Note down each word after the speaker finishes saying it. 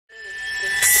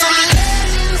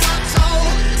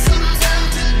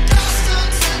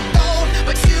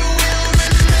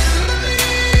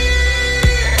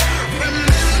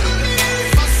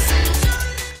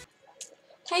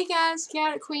guys,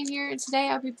 Chaotic Queen here, and today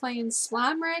I'll be playing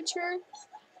Slime Rancher.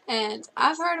 And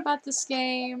I've heard about this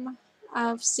game,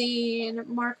 I've seen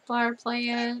Markiplier play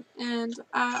it, and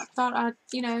I thought I'd,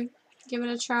 give it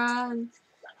a try, and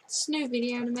it's a new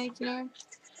video to make,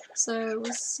 So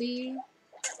let's see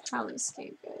how this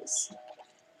game goes.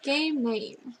 Game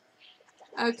name.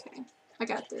 Okay, I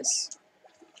got this.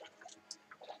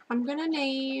 I'm gonna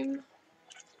name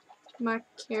my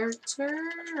character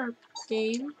or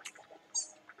game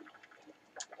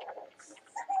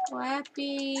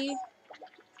Flappy.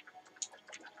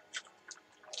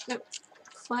 Nope.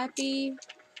 Flappy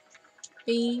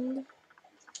Bing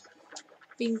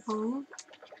Pong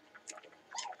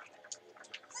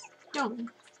Dong.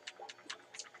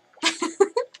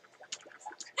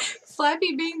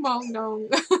 Flappy Bing Bong Dong.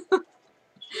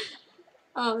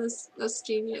 Oh, that's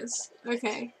genius.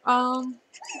 Okay.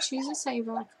 Choose a save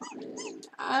icon.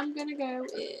 I'm gonna go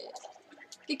with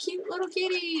the cute little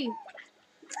kitty.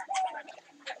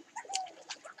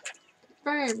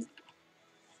 Confirm.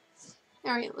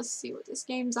 Alright, let's see what this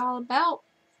game's all about.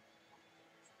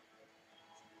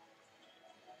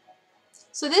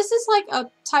 So this is like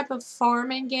a type of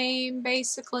farming game,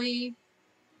 basically,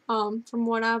 from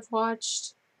what I've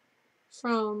watched,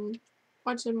 from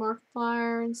watching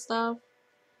Markiplier and stuff.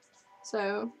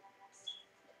 So,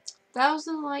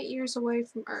 1,000 light years away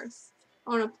from Earth,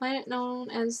 on a planet known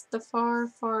as the Far,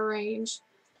 Far Range,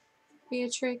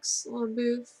 Beatrix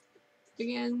LaBeouf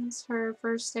begins her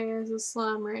first day as a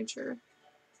slime rancher.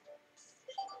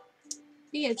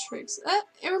 Beatrix.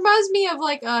 It reminds me of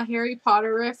like a Harry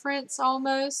Potter reference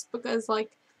almost, because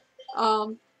like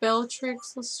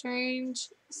Bellatrix Lestrange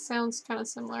sounds kind of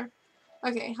similar.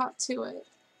 Okay, hop to it.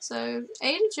 So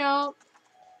A to jump,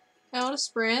 L to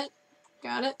sprint.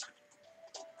 Got it.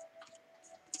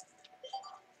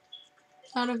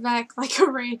 How to vac like a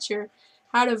rancher.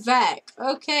 How to vac.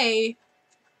 Okay.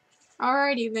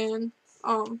 Alrighty then.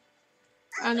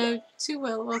 I know too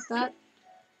well about that.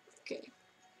 Okay.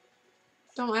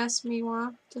 Don't ask me why.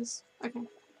 Just okay.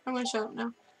 I'm gonna shut up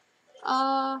now.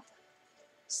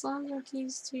 Slimes are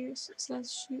keys to your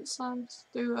success. Shoot slimes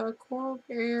through a coral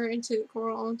barrier into the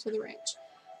coral onto the ranch.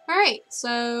 Alright,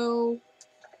 so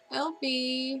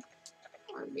LB,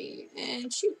 RB,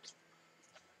 and shoot.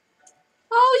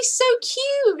 Oh, he's so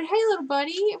cute! Hey, little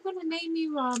buddy, I'm gonna name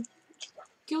you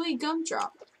Gooey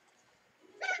Gumdrop.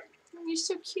 Oh, you're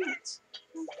so cute.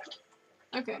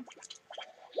 Okay.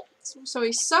 So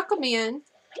we suck them in,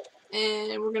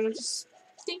 and we're gonna just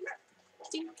ding,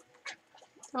 ding,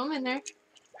 throw them in there.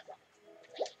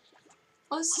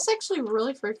 Oh, this is actually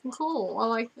really freaking cool. I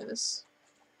like this.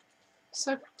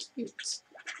 So cute.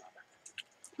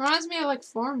 Reminds me of like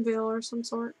Farmville or some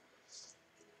sort.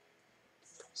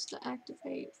 Just to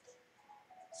activate.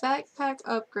 Backpack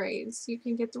upgrades. You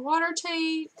can get the water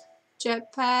tank,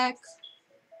 jetpack,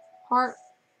 heart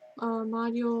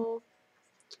module,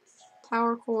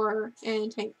 power core,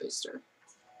 and tank booster.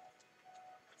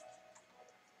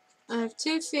 I have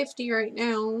 250 right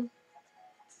now.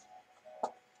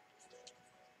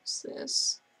 What's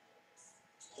this?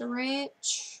 The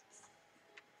ranch.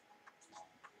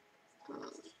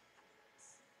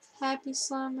 Happy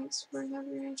slime makes for a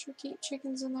happy rancher. Keep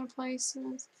chickens in their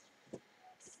places.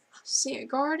 See a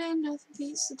garden. Nothing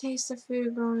beats the taste of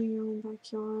food grown in your own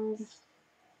backyard.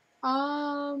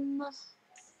 I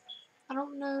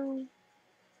don't know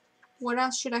what I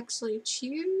should actually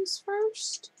choose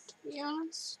first, to be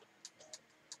honest.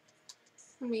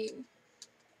 I mean,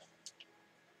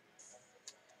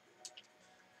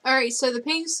 alright, so the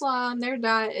pink slime, their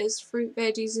diet is fruit,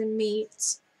 veggies, and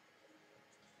meats.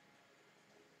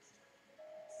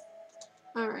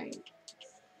 Alright.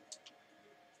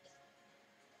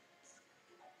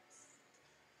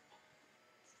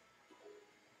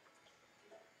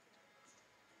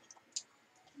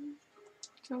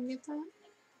 Can we get that?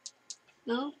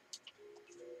 No?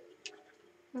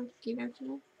 Okie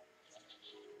dokie.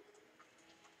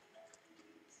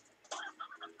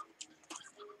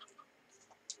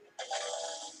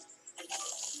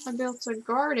 I built a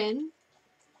garden,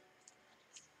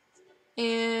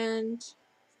 and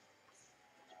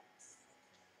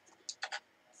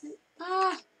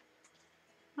I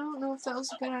don't know if that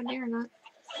was a good idea or not.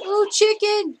 Oh,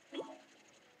 chicken!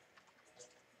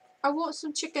 I want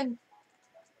some chicken.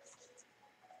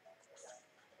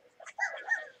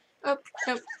 Oh,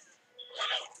 nope.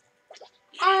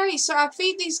 Alright, so I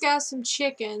feed these guys some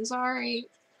chickens. Alright,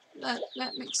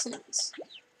 that makes sense.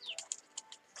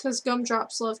 Because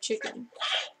gumdrops love chicken.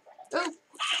 Oh,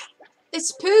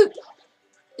 it's poop!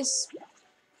 It's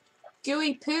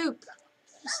gooey poop.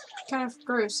 It's kind of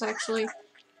gross, actually.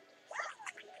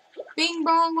 Bing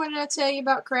bong, what did I tell you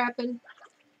about crapping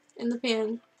in the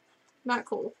pen? Not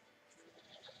cool.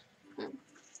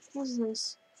 What is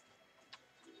this?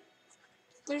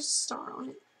 There's a star on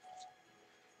it.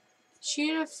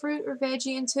 Shoot a fruit or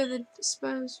veggie into the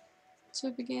disposed to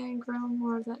begin growing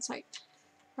more of that type.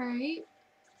 Alright.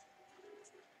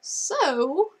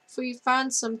 So, if we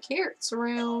find some carrots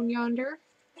around yonder,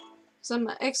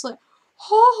 some excellent.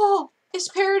 Oh! It's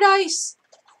paradise!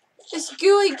 It's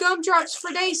gooey gumdrops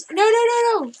for days. No, no,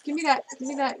 no, no! Give me that. Give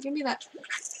me that. Give me that.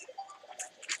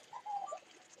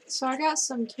 So I got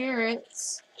some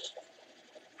carrots.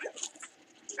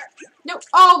 No.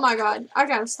 Oh my god. I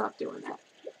gotta stop doing that.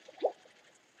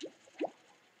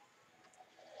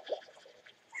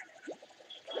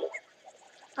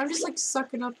 I'm just like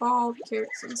sucking up all the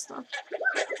carrots and stuff.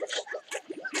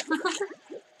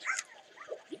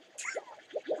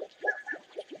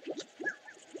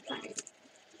 Alright.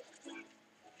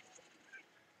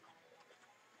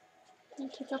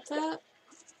 Pick up that.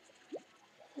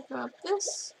 Pick up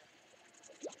this.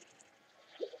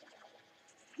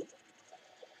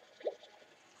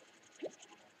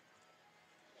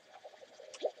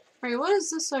 Alright, what is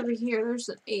this over here? There's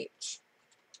an H.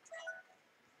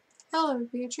 Hello,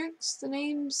 Beatrix. The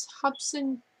name's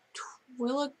Hobson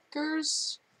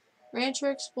Twilligers,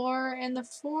 rancher explorer, and the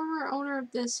former owner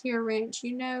of this here ranch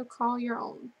you know call your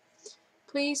own.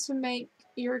 Pleased to make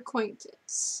your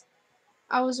acquaintance.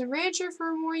 I was a rancher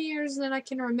for more years than I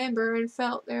can remember and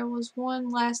felt there was one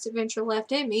last adventure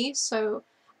left in me, so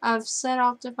I've set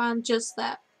off to find just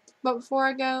that. But before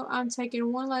I go, I'm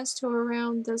taking one last tour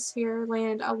around this here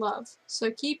land I love. So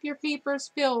keep your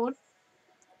peepers peeled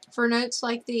for notes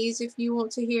like these if you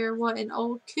want to hear what an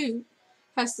old coot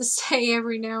has to say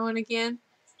every now and again.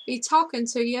 Be talking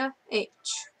to ya, H.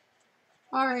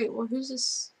 Alright, well who's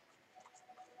this?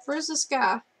 Where's this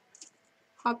guy?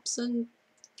 Hobson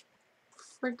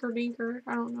Frinkerdinker.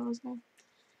 I don't know his name.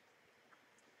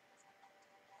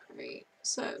 Alright,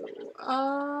 so,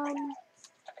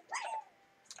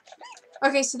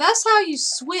 okay, so that's how you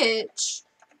switch.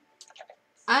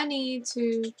 I need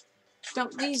to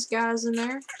dump these guys in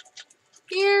there.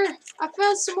 Here, I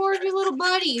found some more of your little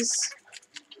buddies.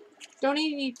 Don't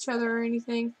eat each other or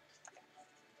anything.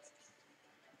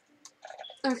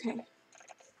 Okay.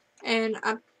 And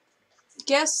I'm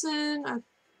guessing I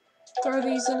throw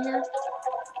these in here.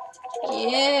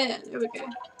 Yeah, there we go.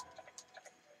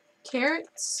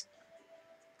 Carrots.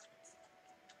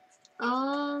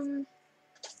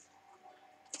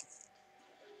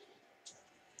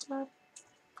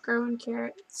 Growing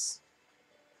carrots.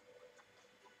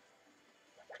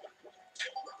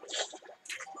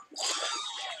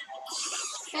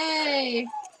 Hey!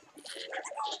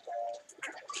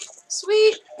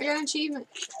 Sweet! I got an achievement.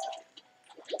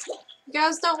 You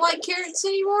guys don't like carrots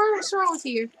anymore? What's wrong with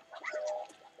you?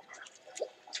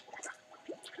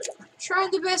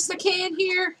 Trying the best I can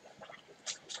here.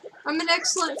 I'm an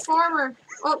excellent farmer.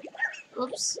 Oh,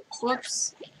 whoops,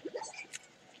 whoops.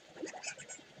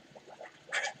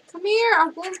 Come here,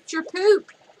 I want your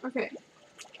poop. Okay.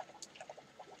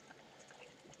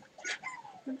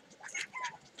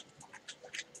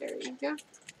 There you go.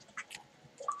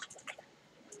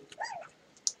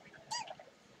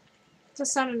 That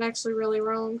sounded actually really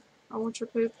wrong. I want your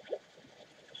poop.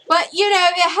 But, you know,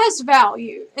 it has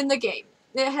value in the game.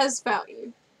 It has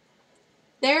value.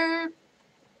 Their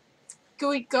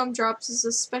gooey gumdrops is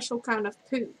a special kind of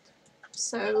poop.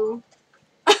 So,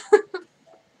 I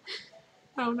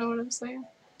don't know what I'm saying.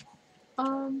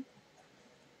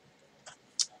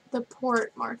 The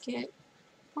port market.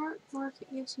 Port market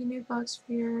gives you new bucks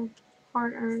for your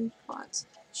hard-earned plots.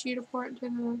 Shoot a port into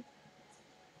the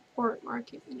port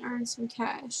market and earn some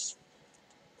cash.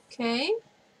 Okay.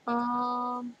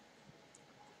 What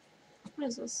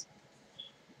is this?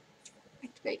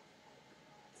 Activate.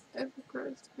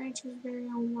 Overgrowth. Rancher's very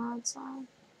own wild side.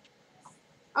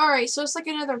 Alright, so it's like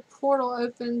another portal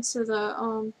open to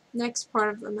the next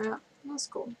part of the map. That's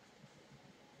cool.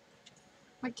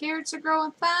 My carrots are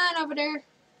growing fine over there.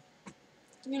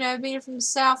 You know, being from the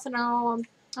south and all,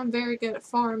 I'm very good at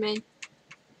farming.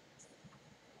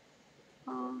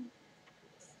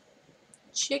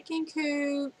 Chicken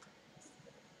coop.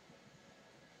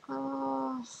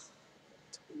 Don't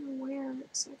know where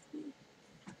exactly.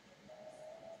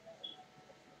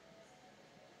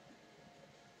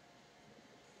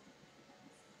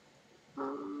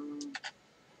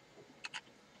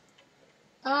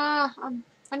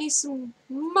 I need some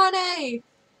money.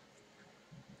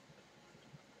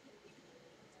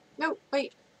 No,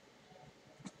 wait.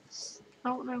 I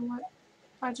don't know what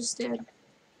I just did.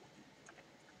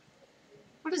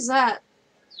 What is that?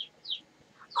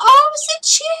 Oh, see,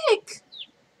 chick!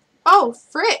 Oh,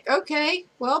 frick. Okay.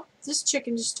 Well, this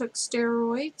chicken just took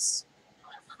steroids.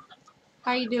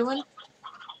 How you doing?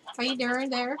 How you doing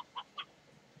there?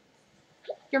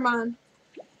 You're mine.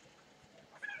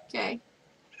 Okay.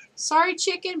 Sorry,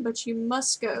 chicken, but you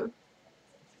must go.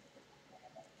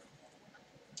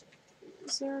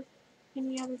 Is there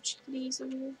any other chickadees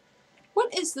over here?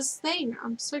 What is this thing?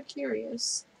 I'm so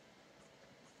curious.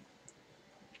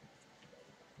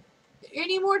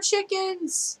 Any more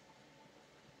chickens?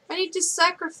 I need to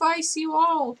sacrifice you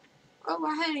all. Oh,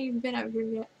 I haven't even been over here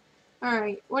yet.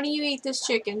 Alright, why don't you eat this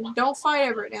chicken? Don't fight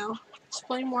over it now.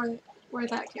 Explain more where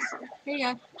that came from. Here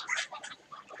you go.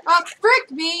 Oh,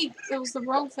 frick me! It was the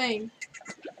wrong thing.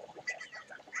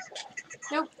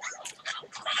 Nope.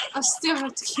 I still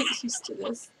have to get used to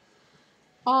this.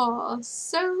 Oh,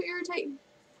 so irritating.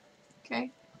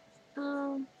 Okay.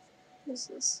 What is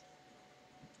this?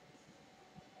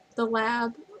 The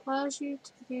lab allows you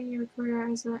to begin your career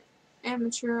as an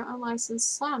amateur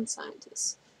unlicensed slime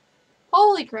scientist.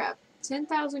 Holy crap.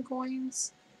 10,000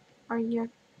 coins? Are you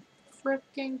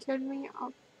freaking kidding me?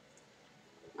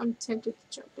 I'm tempted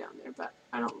to jump down there, but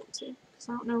I don't want to, because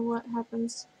I don't know what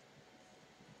happens.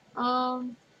 I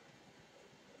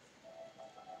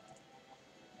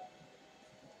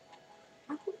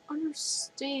don't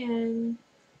understand.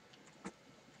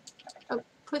 Oh,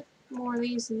 put more of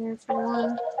these in there for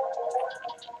one.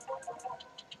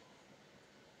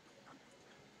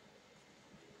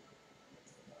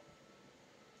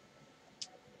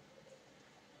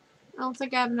 I don't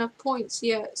think I have enough points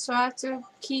yet, so I have to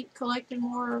keep collecting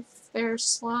more of their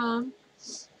slime.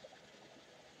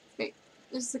 Okay,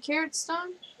 is the carrots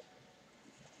done?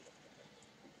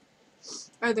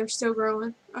 Oh, they're still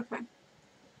growing. Okay.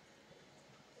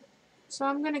 So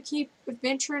I'm gonna keep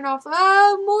adventuring off.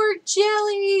 Oh, more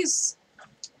jellies!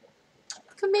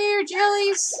 Come here,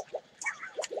 jellies!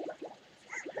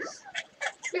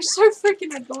 They're so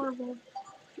freaking adorable.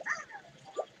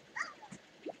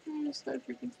 They're so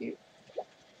freaking cute.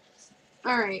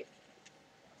 Alright.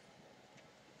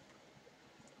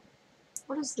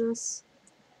 What is this?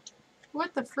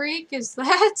 What the freak is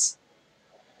that?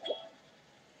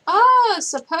 Oh,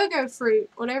 it's a pogo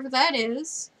fruit. Whatever that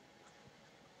is.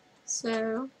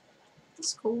 So,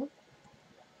 that's cool.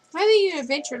 Maybe you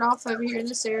adventured off over here in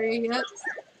this area yet.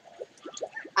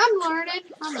 I'm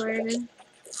learning.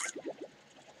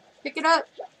 Pick it up.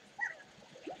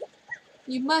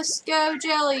 You must go,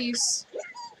 jellies.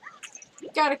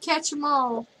 Gotta catch them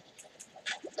all.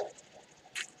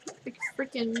 Like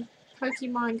freaking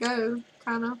Pokemon Go,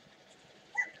 kinda.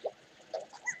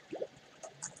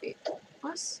 Wait,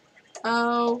 what?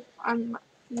 Oh,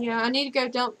 yeah, I need to go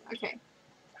dump. Okay.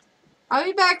 I'll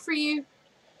be back for you.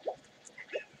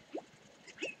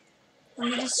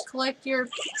 Let me just collect your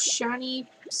shiny,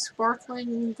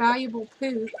 sparkling, valuable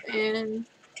poop, and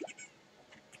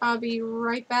I'll be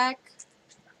right back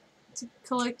to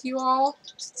collect you all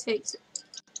to take it.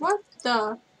 What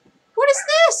the? What is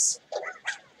this?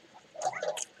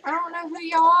 I don't know who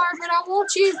y'all are, but I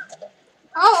want you.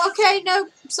 Oh, okay, no,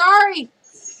 sorry.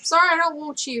 Sorry, I don't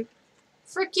want you.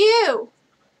 Frick you.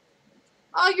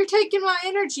 Oh, you're taking my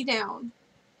energy down.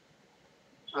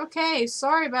 Okay,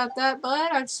 sorry about that, bud.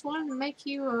 I just wanted to make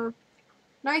you a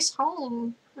nice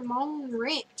home in my own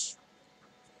ranch.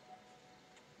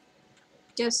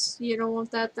 Guess you don't want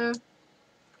that, though.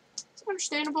 It's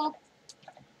understandable.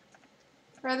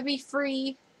 Rather be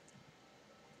free.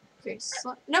 Okay,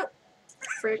 nope.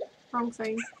 Frick. Wrong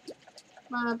thing.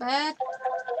 My bad.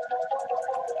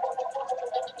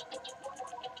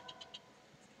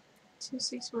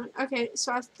 $261. Okay,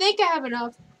 so I think I have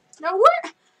enough. No,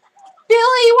 where?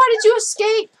 Billy, why did you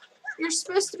escape? You're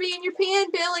supposed to be in your pen,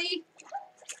 Billy.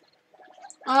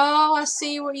 Oh, I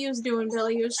see what you was doing,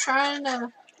 Billy. You was trying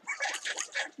to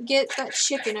get that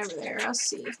chicken over there. I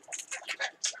see.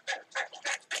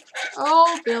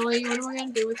 Oh, Billy, what am I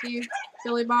gonna do with you?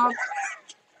 Billy Bob.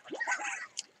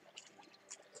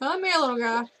 Come here, little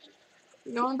guy.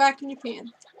 You're going back in your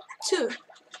pen. Two.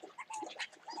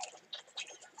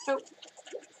 Oh.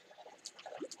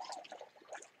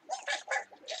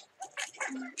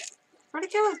 Where'd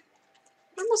it go?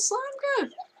 Where'd my slime go?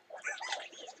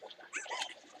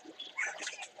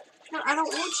 No, I don't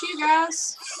want you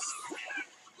guys.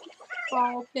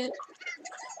 Ball pit.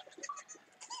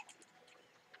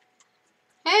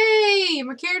 Hey!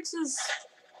 My carrots is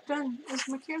done. Is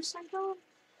my carrots done?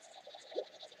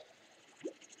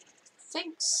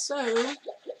 Think so.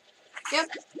 Yep.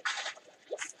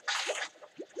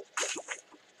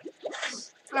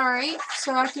 Alright,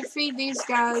 so I can feed these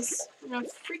guys. A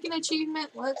freaking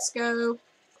achievement. Let's go.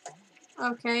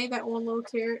 Okay, that one little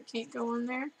carrot can't go in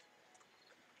there.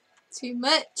 Too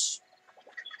much.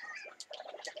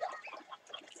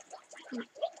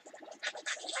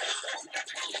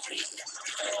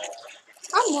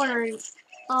 I'm wondering,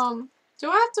 do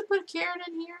I have to put a carrot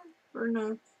in here or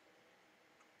no?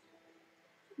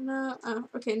 No. Oh,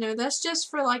 okay. No, that's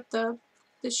just for like the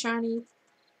shiny,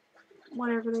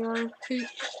 whatever they are. Poop.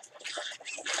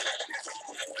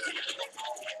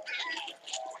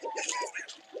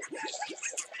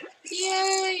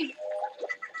 Yay!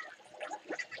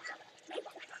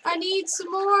 I need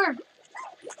some more.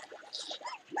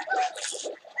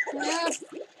 Yeah.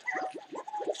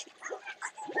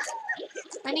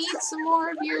 I need some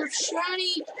more of your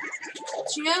shiny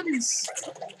gems.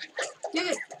 Get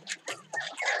it.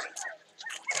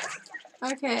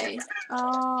 Okay.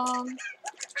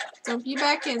 Dump you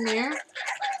back in there.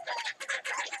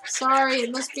 Sorry,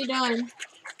 it must be done.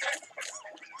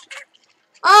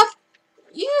 Up!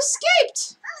 You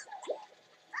escaped!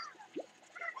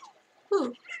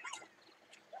 Ooh.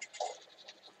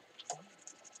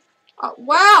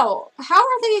 Wow! How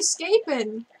are they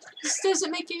escaping? This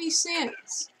doesn't make any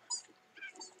sense.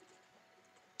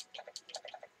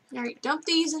 Alright, dump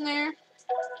these in there.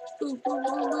 Boom, boom,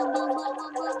 boom, boom, boom, boom,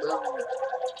 boom, boom, boom.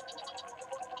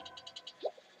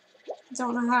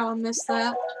 Don't know how I missed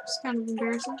that. It's kind of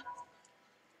embarrassing.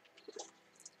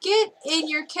 Get in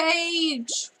your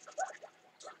cage!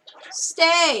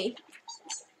 Stay!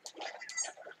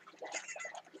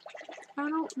 I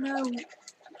don't know.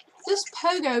 This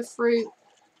pogo fruit.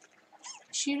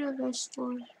 Shoot a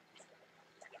vegetable.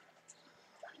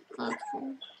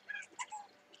 Okay.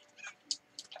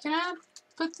 Can I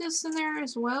put this in there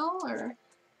as well, or?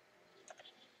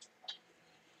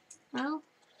 No?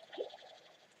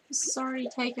 This is already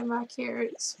taken my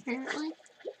carrots, apparently.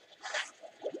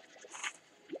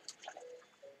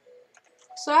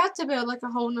 So I have to build like a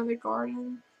whole nother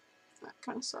garden. That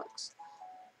kind of sucks.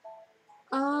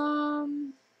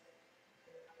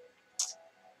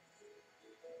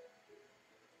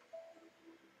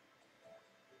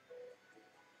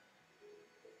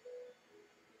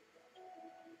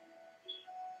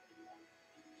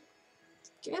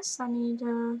 Guess I need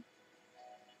to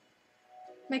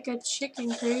make a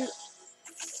chicken coop.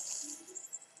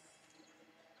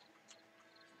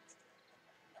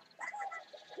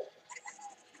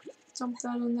 Dump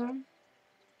that in there.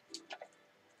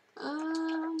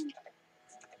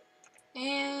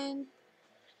 And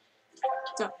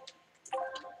dump.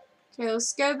 Okay,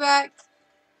 let's go back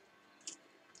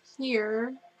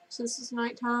here. Since it's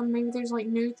nighttime, maybe there's like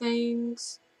new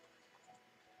things.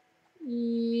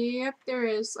 Yep, there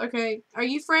is. Okay, are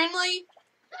you friendly?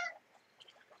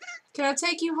 Can I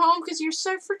take you home? Because you're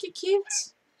so freaking cute.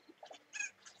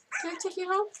 Can I take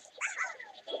you home?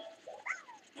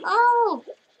 Oh,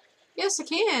 yes, I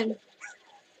can.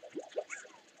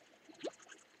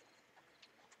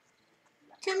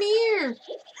 Come here.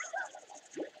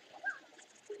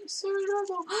 You're so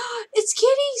adorable. It's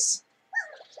kitties.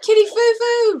 Kitty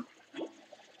Foo-Foo.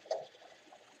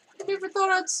 I never thought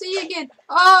I'd see you again.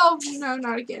 Oh, no,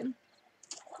 not again.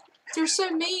 They're so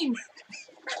mean.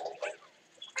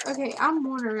 Okay, I'm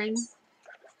wondering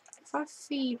if I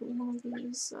feed one of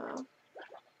these,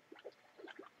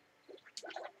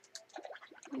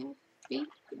 yeah, feed,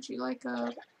 would you like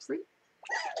a fruit?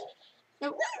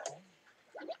 Nope.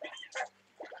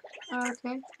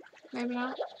 Okay, maybe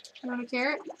not. You want a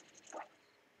carrot?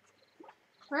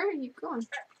 Where are you going?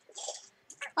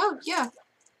 Oh, yeah.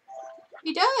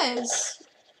 He does.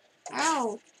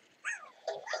 Ow.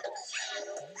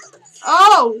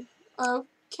 Oh!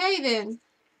 Okay then.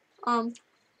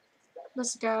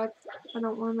 This guy I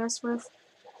don't want to mess with.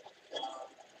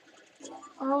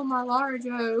 Oh my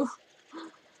largo.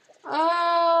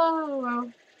 Oh,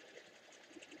 well.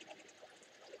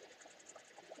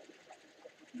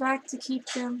 Back to keep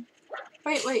them.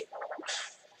 Wait. Wait,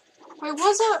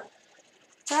 was it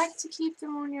back to keep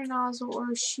them on your nozzle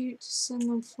or shoot to send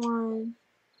them flying?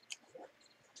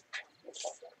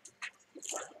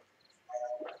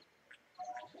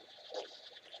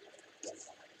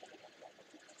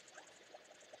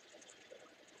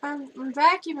 I'm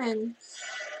vacuuming.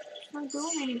 It's not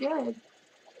doing any good.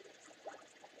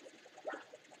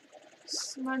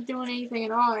 It's not doing anything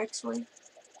at all, actually.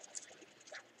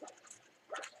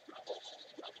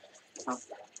 Oh.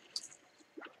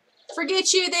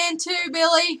 Forget you then too,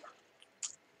 Billy.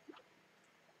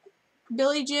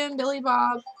 Billy Jim, Billy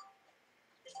Bob.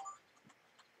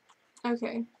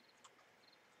 Okay.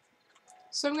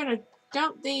 So I'm gonna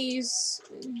dump these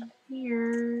in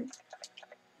here.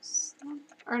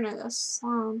 Or no, that's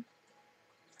slime.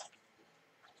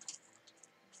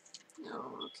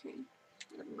 Oh, okay.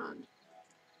 Never mind.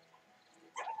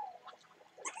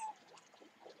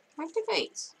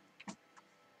 Activate.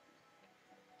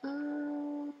 I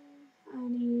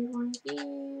need one of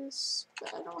these,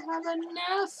 but I don't have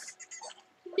enough.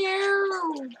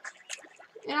 No!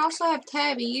 And I also have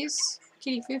tabbies.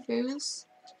 Kitty foo-foos.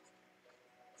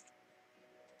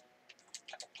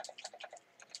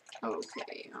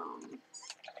 Okay,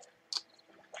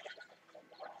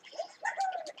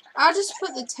 I'll just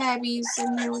put the tabbies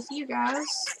in here with you guys.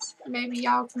 Maybe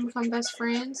y'all can become best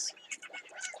friends.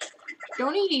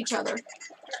 Don't eat each other.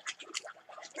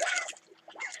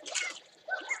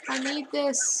 I need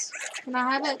this. Can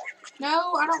I have it?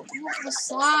 No, I don't want the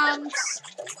slimes.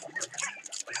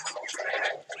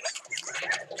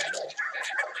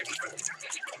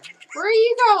 Where are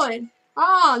you going?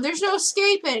 Oh, there's no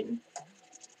escaping.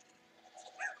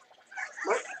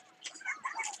 What?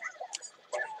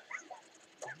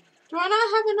 Do I not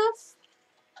have enough?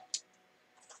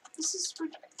 This is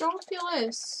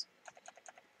ridiculous.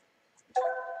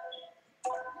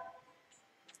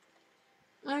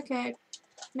 Okay,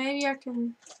 maybe I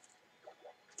can.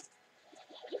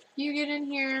 You get in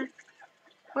here.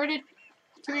 Where did?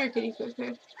 Come here, kitty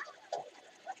foo-foo.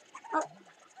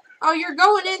 Oh, you're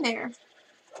going in there.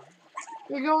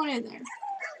 You're going in there.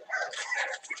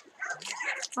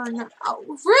 Or no? Oh,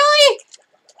 really?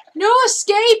 No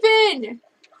escaping.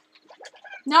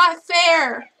 Not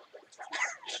fair.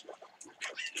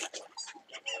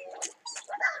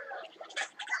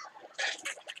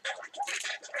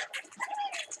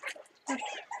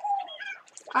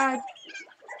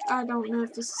 I don't know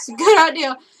if this is a good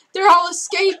idea. They're all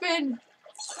escaping.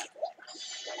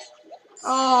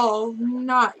 Oh,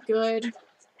 not good.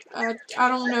 I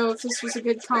don't know if this was a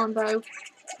good combo.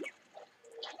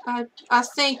 I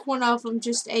think one of them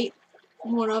just ate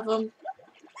one of them.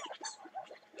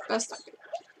 Best I could.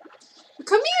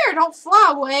 Come here! Don't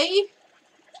fly away!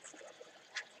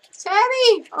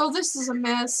 Tabby! Oh, this is a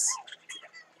mess.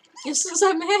 This is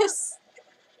a mess.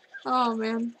 Oh,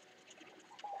 man.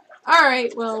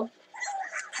 Alright, well.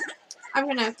 I'm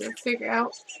gonna have to figure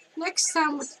out next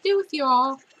time what to do with you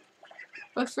all.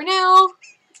 But for now,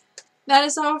 that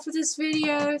is all for this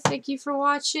video. Thank you for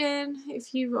watching.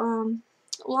 If you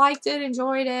liked it,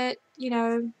 enjoyed it, you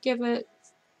know, give it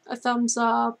a thumbs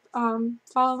up.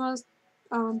 Follow my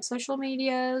social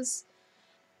medias.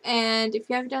 And if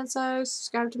you haven't done so,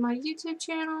 subscribe to my YouTube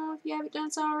channel if you haven't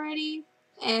done so already.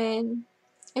 And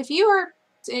if you are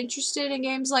interested in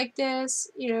games like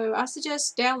this, you know, I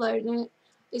suggest downloading it.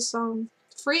 It's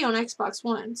free on Xbox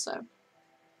One, so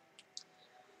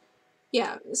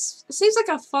yeah, it seems like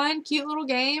a fun, cute little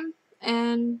game,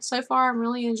 and so far I'm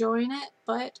really enjoying it.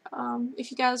 But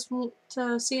if you guys want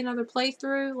to see another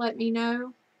playthrough, let me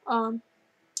know.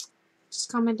 Just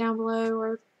comment down below,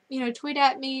 or you know, tweet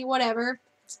at me, whatever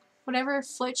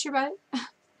floats your boat.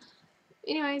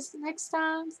 Anyways, next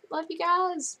time, love you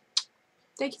guys.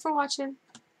 Thank you for watching.